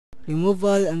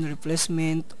Removal and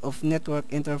replacement of network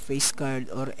interface card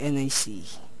or NIC.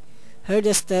 Here are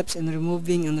the steps in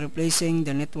removing and replacing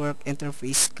the network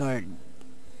interface card.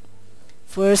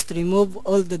 First, remove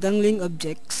all the dangling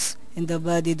objects in the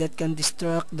body that can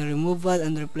distract the removal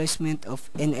and replacement of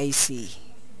NIC.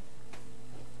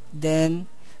 Then,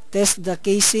 test the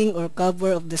casing or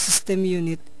cover of the system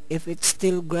unit if it's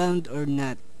still ground or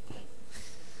not.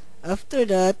 After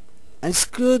that,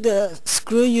 unscrew the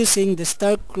screw using the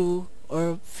star screw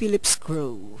or Phillips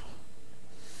screw.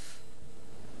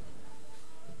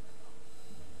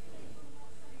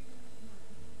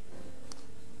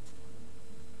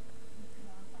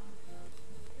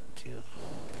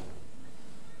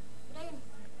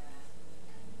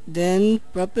 Then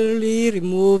properly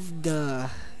remove the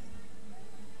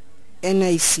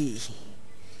NIC.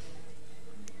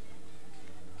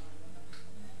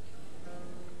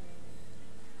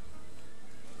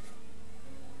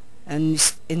 And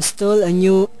install a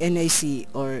new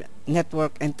NIC or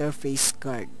network interface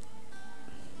card.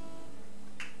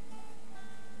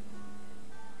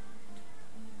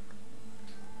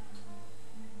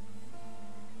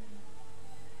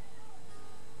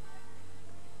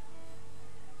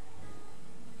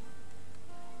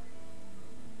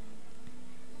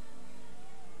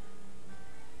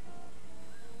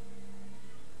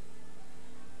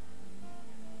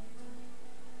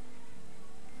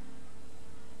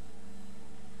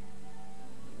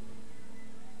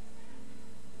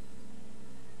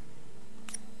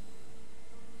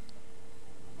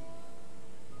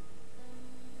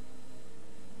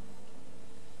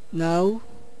 Now,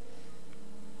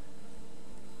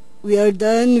 we are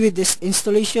done with this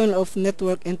installation of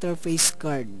network interface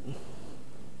card.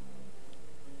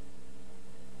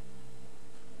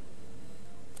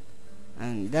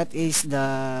 And that is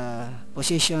the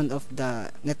position of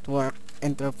the network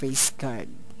interface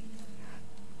card.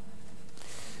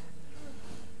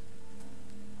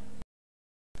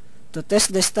 To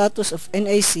test the status of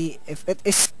NIC if it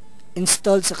is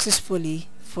installed successfully,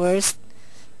 first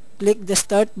click the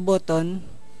start button,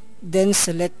 then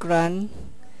select run,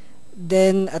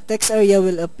 then a text area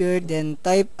will appear, then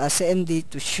type a CMD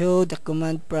to show the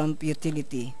command prompt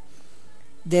utility.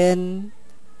 Then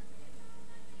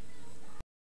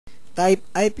type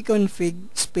ipconfig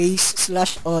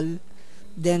 /all,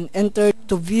 then enter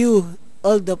to view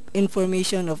all the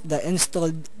information of the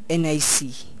installed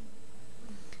NIC.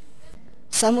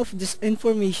 Some of these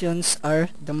informations are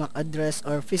the MAC address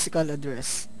or physical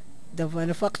address, the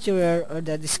manufacturer or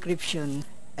the description,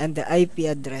 and the IP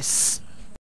address.